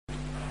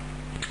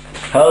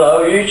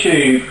Hello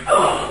YouTube,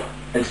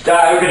 and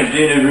today we're going to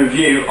do a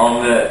review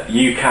on the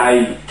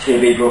UK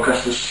TV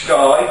broadcaster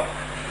Sky,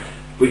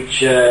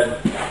 which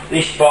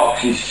this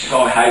box is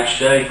Sky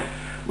HD,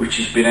 which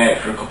has been out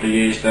for a couple of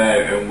years now,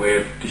 and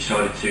we've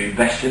decided to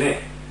invest in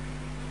it.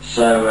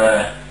 So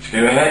let's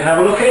go ahead and have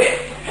a look at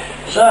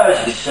it. So as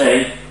you can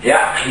see, you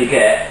actually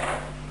get,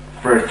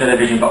 for a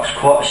television box,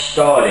 quite a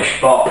stylish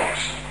box,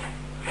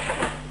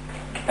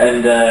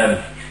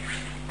 and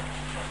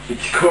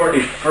it's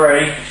currently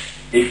free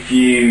if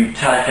you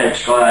take out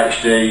Sky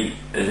HD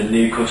as a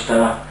new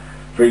customer.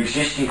 For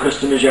existing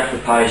customers, you have to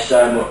pay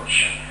so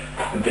much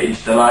for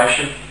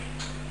installation,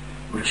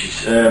 which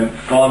is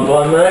fine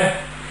by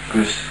me,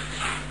 because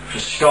for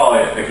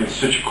Sky, they've got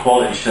such a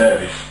quality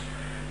service.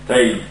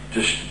 They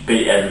just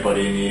beat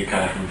everybody in the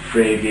UK, from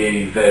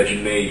Freeview,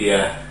 Virgin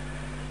Media,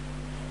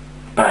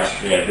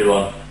 basically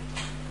everyone.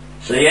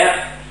 So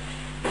yeah,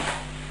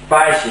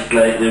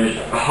 basically there's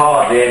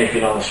hardly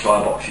anything on the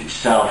Sky box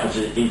itself as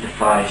an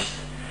interface,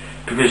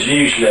 because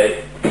usually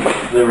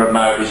the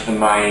remote is the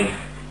main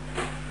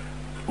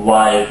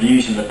way of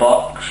using the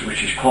box,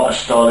 which is quite a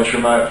stylish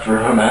remote for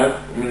a remote.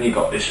 And then you've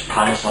got this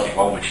Panasonic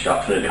one, which is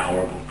absolutely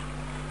horrible,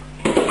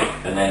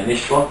 and then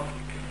this one.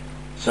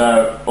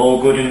 So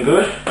all good and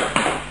good.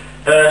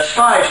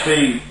 Sky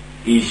HD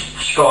is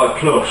Sky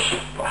Plus,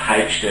 but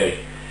HD,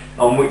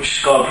 on which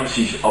Sky Plus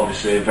is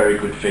obviously a very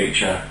good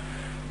feature,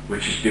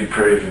 which has been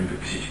proven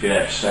because it's been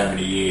out for so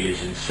many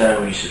years and so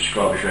many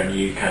subscribers around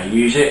the UK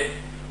use it.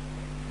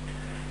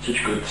 Such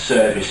a good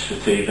service for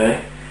TV.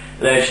 It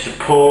allows you to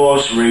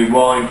pause,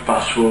 rewind,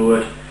 fast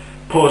forward,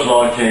 pause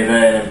live TV and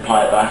then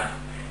play it back.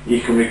 You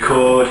can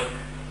record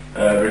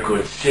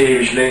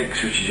series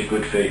links, which is a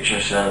good feature.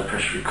 So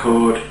press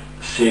record,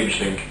 series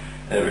link,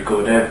 and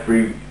record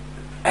every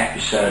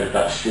episode of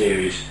that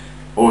series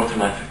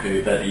automatically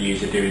without the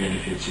user doing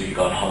anything. So if you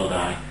go on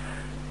holiday,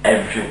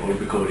 everything will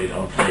be recorded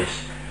onto this,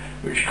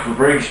 which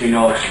brings me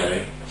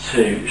nicely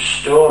to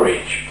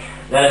storage.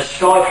 Now the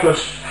Sky Plus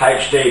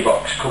HD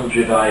box comes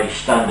with a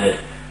standard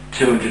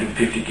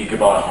 250GB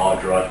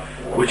hard drive,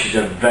 which is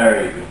a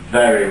very,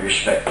 very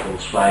respectable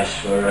space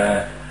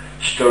for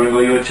storing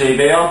all your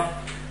TV on.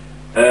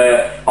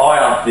 I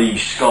have the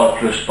Sky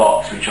Plus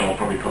box, which I'll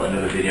probably put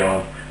another video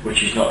on,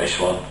 which is not this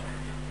one.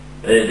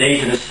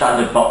 These are the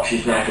standard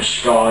boxes now for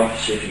Sky,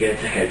 so if you're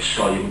going to take out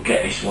Sky, you will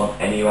get this one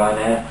anyway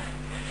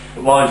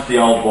now. Mine's the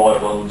old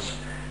white ones,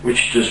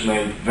 which does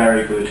me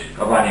very good.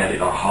 I've only had it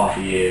like half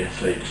a year,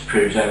 so it just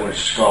proves how much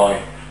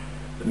Sky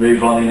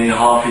move on in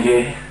half a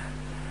year.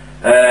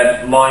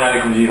 Mine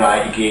only comes with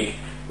 80 gig,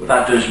 but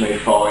that does me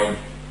fine.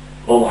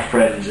 All my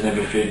friends and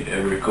everything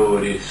are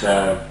recorded,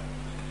 so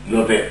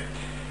love it.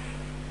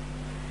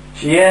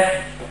 So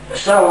yeah,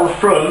 so on the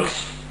front,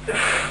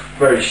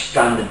 very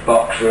standard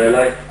box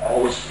really.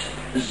 I'll just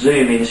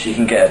zoom in so you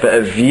can get a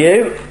better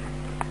view.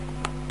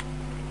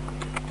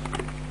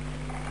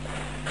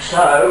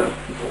 So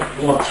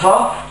on the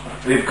top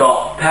we've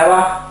got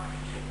power,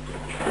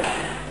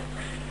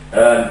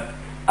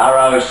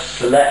 arrows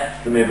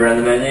select to move around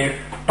the menu,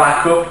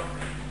 backup,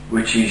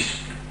 which is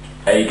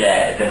how you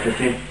get out of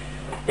everything,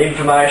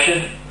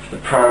 information, the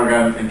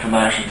program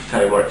information to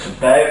tell you what it's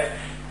about,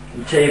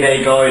 and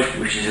TV guide,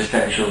 which is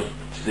essential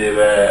to do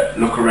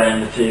look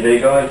around the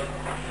TV guide.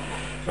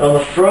 On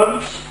the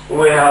front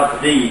we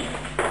have the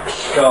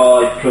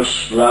Sky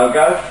Plus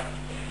logo.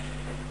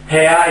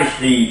 Here is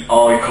the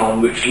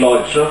icon which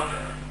lights up,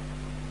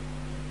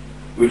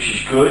 which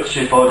is good.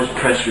 So if I just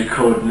press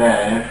record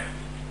now,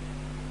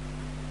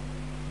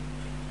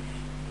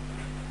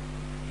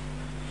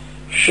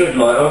 should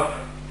light up.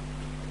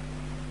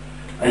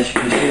 As you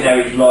can see now,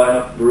 it's lighting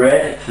up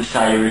red to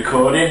say you're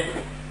recording.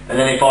 And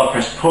then if I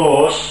press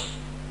pause,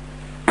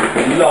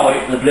 the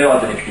light, the blue, I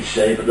don't know if you can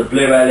see, but the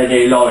blue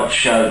LED light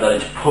shows that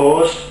it's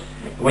paused.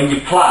 When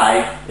you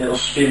play, it'll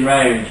spin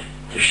round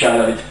to show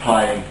that it's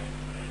playing.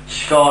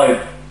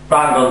 Sky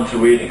bang on to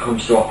when it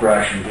comes to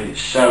operation, but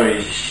it's so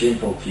easy,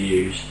 simple to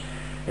use.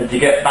 And to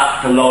get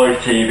back to live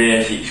TV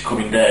as it's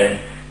coming down,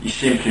 you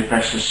simply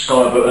press the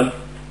Sky button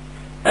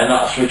and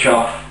that'll switch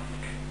off.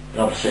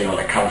 And obviously on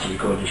the cancel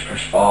recording, just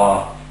press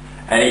R,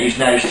 and it is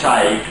now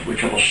saved,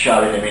 which I will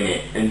show in a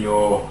minute, in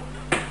your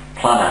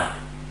planner.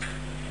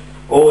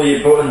 All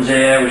your buttons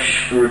here, which is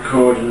for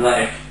recording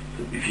that.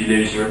 If you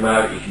lose the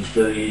remote, you can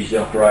still use the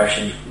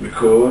operation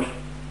record.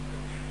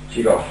 So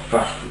you've got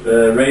fast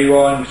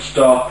rewind,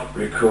 stop,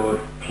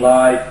 record,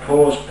 play,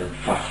 pause and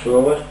fast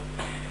forward.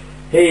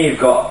 Here you've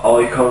got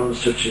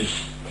icons such as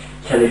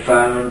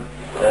telephone,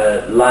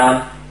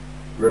 LAN,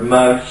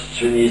 remote,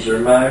 so when you use the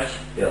remote,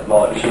 it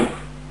lights up.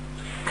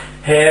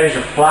 Here is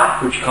a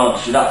flap, which you can't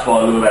see. That's why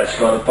I love about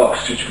Sky. The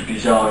box is such a good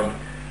design,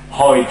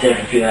 hides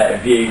everything out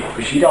of view,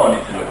 because you don't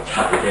want it to look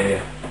tattered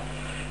here.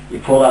 You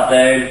pull that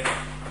down,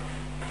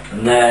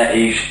 and there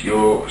is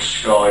your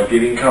Sky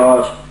viewing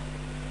card,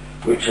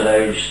 which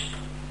allows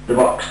the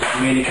box to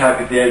communicate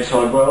with the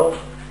outside world.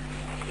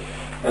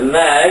 And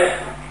now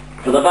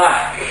for the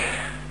back.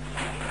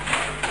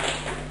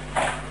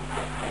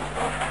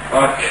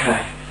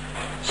 Okay,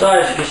 so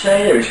as you can see,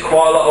 there is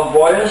quite a lot of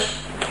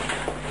wires.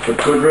 for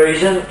good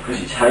reason,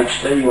 because it's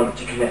HD, you want it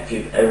to connect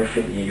with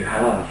everything you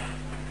have.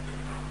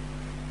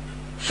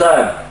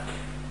 So,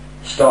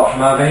 start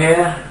from over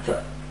here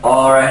to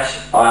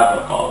RS, I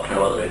haven't got a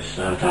clue what it is,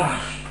 so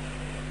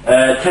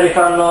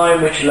telephone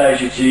line, which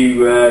allows you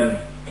to,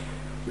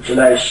 which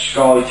allows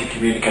Sky to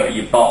communicate with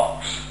your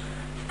box,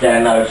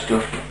 download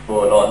stuff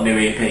for like new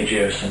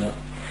EPG or something.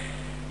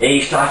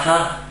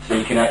 eSATA, so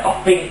you can,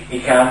 I think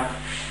you can,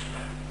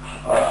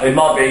 it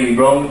might be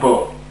wrong,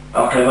 but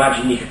I can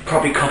imagine you could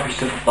probably copy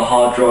stuff off the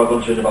hard drive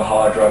onto another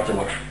hard drive to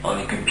watch on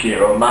your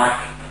computer or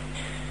Mac.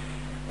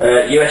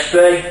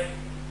 USB,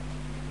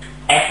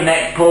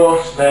 Ethernet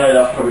ports,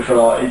 that's probably for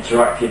like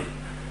interactive.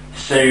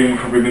 Soon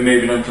probably be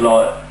moving on to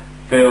like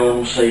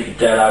films, so you can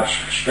download,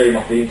 stream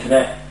off the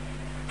internet.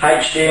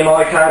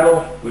 HDMI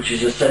cable, which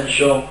is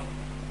essential.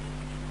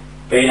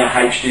 Being a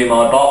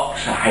HDMI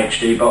box, a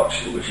HD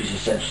box, which is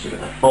essential to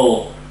get the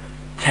full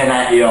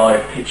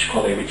 1080i pitch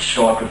quality which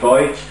Sky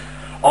provides.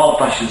 Old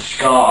fashioned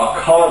Sky,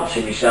 I can't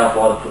see myself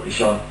while I put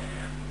this on,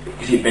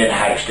 because it being a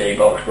HD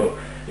box, but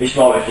this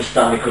might be for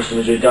standard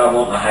customers who don't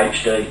want the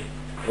HD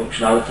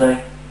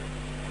functionality.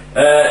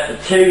 The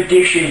two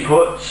dish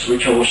inputs,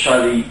 which I will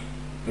show the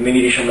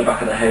mini dish on the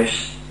back of the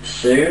house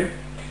soon.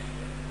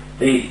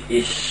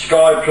 The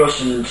Sky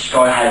Plus and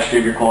Sky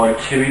HD require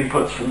two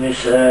inputs from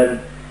this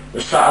the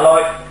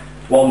satellite.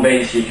 One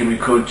being so you can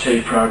record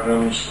two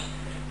programs.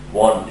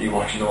 One you're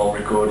watching them all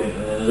recording,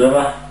 and then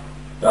another.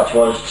 That's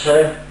why there's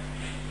two.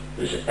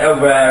 There's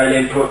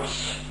aerial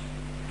inputs,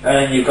 and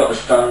then you've got the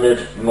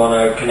standard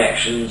mono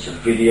connections,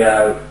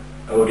 video,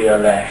 audio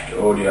left,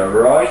 audio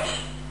right.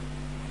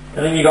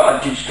 And then you've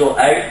got a digital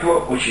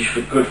output, which is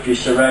good for your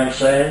surround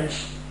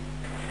sounds.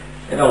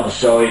 And on the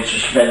side,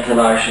 just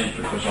ventilation,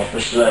 because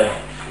obviously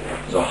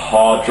there's a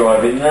hard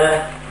drive in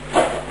there.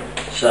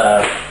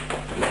 So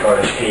you've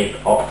got to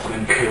keep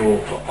optimum cool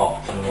for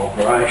optimum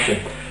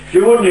operation. If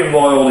you're wondering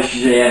why all this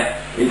is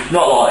here, it's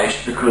not like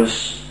this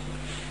because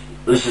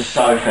there's a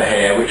sofa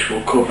here which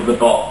will cover the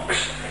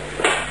box,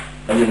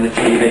 and then the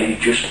TV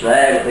just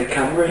there with the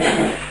camera.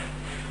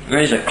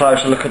 Here's a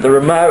closer look at the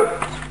remote.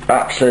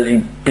 Absolutely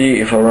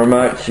beautiful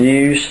remote to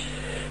use.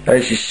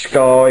 There's your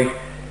Sky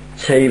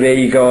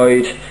TV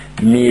guide,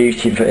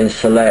 mute, input and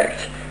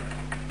select,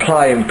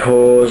 play and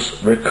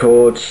pause,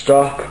 record,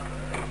 stop,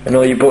 and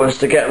all your buttons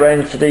to get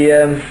round to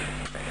the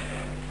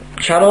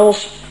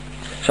channels.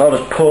 So I'll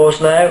just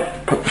pause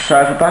now, put the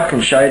sofa back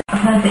and show you.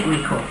 Perfect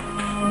record.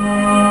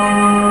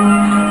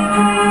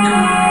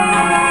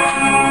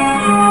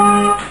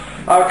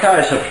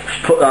 Okay, so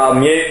put that on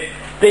mute.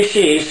 This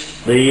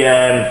is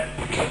the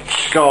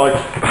Sky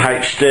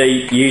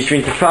HD user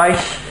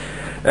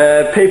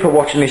interface. People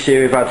watching this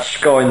here who've had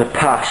Sky in the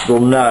past will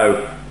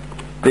know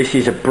this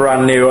is a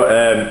brand new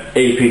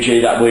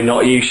EPG that we're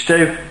not used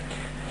to.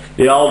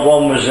 The old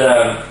one was,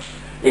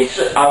 it's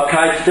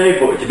okay to do,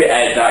 but it's a bit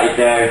outdated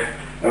now.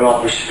 And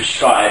obviously for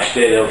Sky HD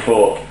they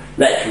thought,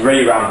 let's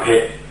re-ramp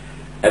it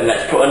and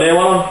let's put a new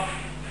one on.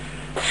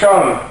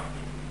 So,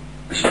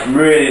 it's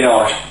really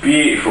nice,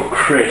 beautiful,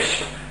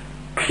 crisp,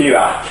 pure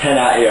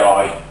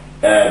 1080i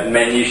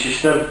menu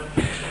system.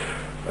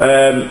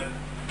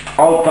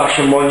 Old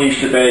fashioned one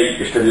used to be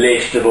just a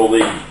list of all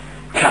the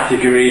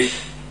categories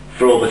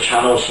for all the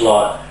channels,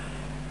 like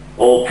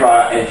all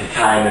pro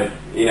entertainment,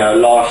 you know,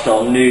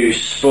 lifestyle,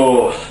 news,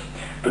 sport.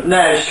 But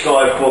now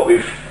Sky have come up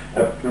with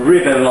a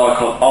ribbon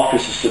like on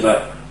Office or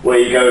something where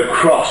you go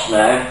across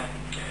now.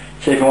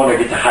 So if I want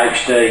to get to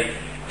HD,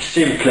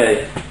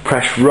 simply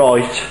press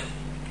right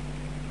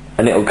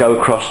and it'll go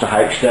across to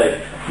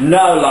HD.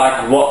 No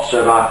lag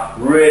whatsoever,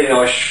 really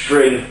nice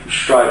string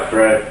straight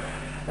through,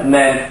 and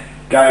then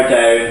go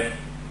down,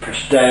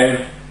 press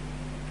down,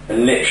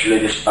 and literally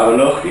just have a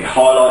look. It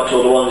highlights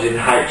all the ones in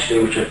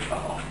HD which I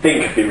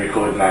think have been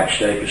recorded in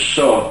HD, because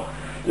some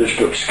just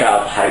got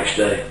scaled to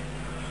HD.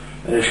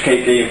 And just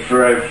keep going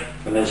through,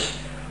 and I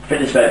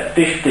think there's about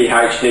 50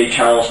 HD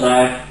channels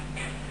now.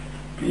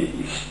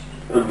 It's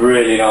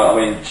really nice. I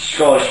mean,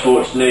 Sky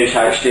Sports News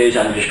HDs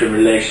haven't just been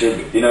released,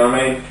 you know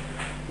what I mean?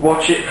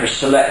 Watch it, press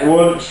select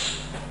once,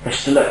 press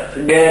select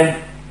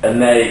again,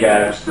 and there you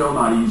go. Still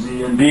not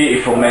easy. And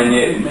beautiful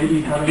menu,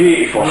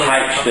 beautiful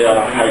HD on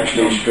a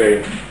HD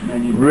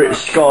screen.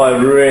 Sky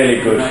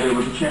really good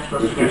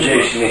with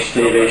producing this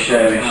TV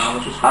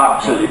service.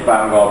 Absolutely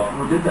bang on.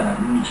 We did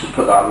that. Just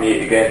put that on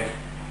mute again.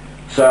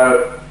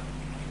 So,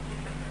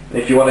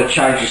 if you want to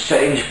change the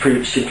settings,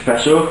 simply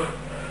press up,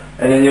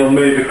 and then you'll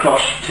move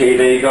across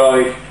TV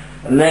guide,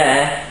 and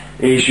there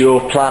is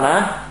your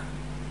planner,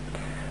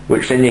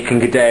 which then you can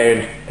go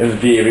down and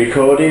view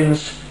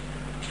recordings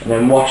and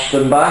then watch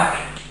them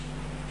back.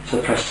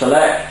 So press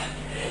select.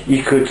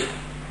 You could,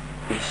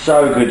 it's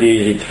so good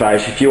user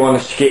interface. If you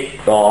want to skip,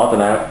 I don't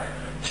know,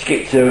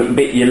 skip to a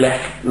bit you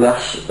left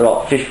last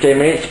like 15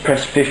 minutes,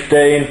 press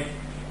 15,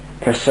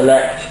 press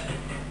select,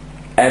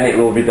 and it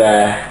will be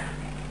there,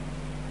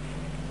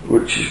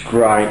 which is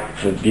great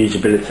for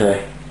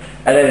usability.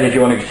 And then if you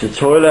want to go to the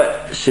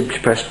toilet, simply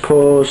press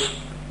pause,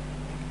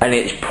 and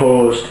it's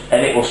paused,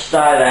 and it will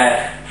stay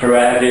there for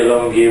however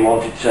long you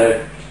want it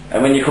to.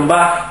 And when you come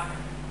back,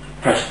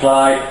 press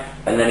play,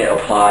 and then it'll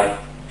play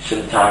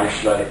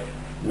simultaneously.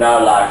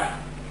 No lag.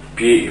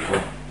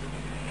 Beautiful.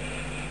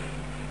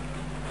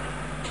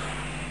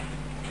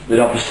 Then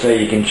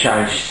obviously you can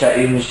change the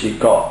settings. You've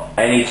got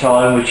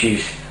anytime, which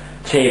is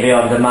TV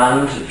on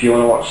demand if you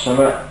want to watch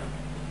something.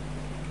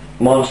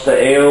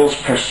 Monster Eels,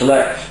 press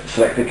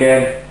select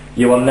again.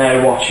 You are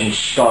now watching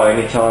Sky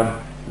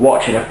Anytime,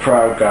 watching a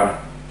programme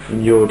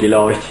from your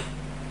delight.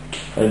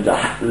 And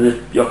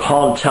you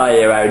can't tell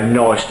you how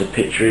nice the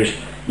picture is.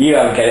 You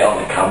don't get it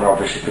on the camera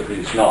obviously because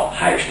it's not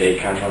HD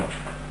camera,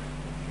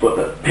 but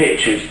the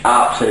picture is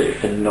absolutely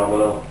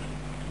phenomenal.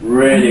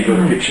 Really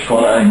good picture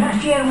quality. Nat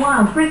Geo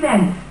Wild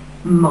presents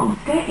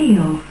Monster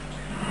Eels.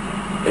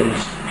 And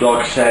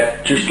like I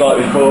said, just like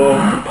before,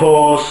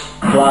 pause,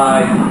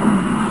 play.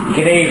 You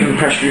can even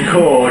press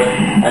record,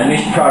 and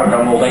this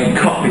program will then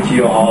copy to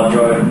your hard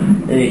drive,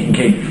 and you can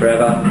keep it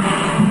forever.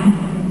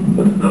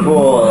 But the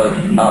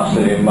quality,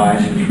 absolutely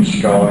amazing from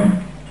Sky.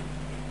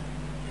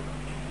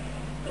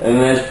 And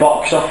there's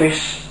Box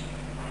Office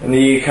in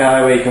the UK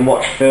where you can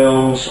watch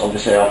films.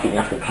 Obviously I think you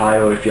have to pay,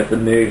 or if you have the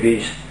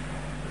movies,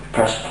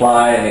 press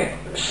play and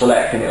it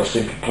select and it'll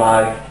simply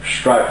play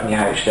straight from your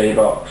HD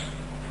box.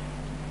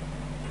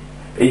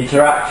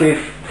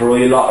 Interactive for all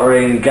your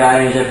lottery and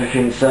games,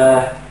 everything's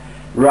there.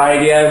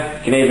 Radio,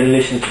 you can even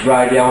listen to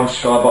radio on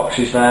Sky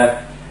boxes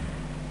now.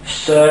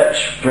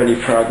 Search for any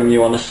program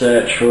you want to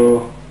search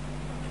for.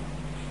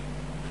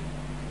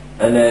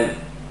 And then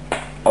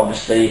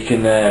obviously you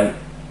can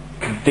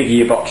configure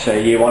your box how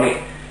you want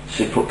it.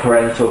 So you put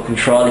parental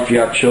control. If you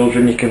have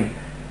children, you can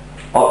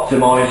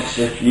optimise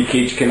if your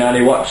kids can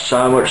only watch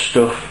so much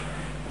stuff.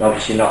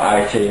 Obviously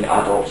not 18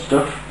 adult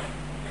stuff.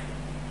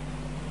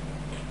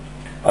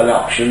 And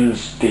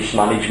options, disc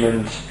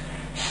management,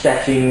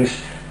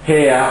 settings.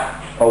 Here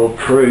I will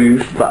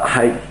prove that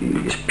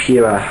it's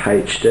pure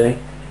HD.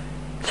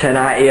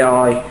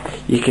 1080i,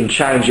 you can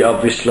change it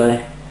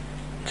obviously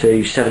to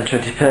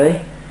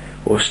 720p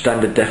or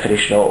standard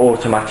definition or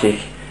automatic,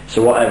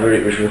 so whatever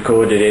it was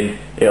recorded in,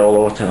 it'll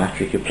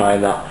automatically play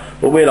that.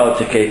 But we like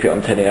to keep it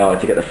on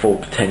 1080i to get the full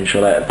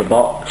potential out of the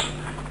box.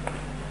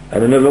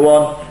 And another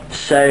one,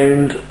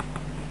 sound,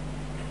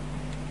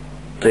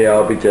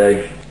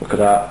 DRBD, look at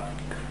that.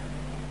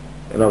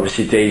 And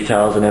obviously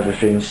details and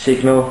everything.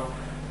 Signal,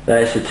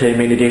 there's the 2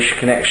 mini dish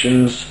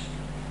connections,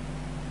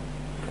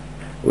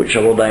 which I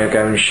will now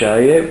go and show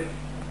you.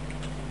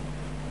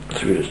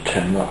 So we just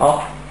turn that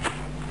off.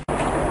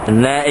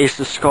 And there is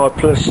the Sky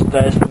Plus,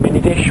 there's the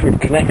mini dish with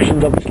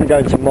connections obviously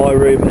going to my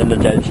room and the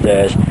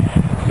downstairs.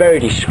 Very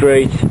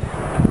discreet.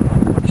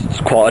 It's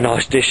quite a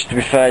nice dish to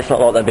be fair, it's not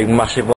like that big massive one.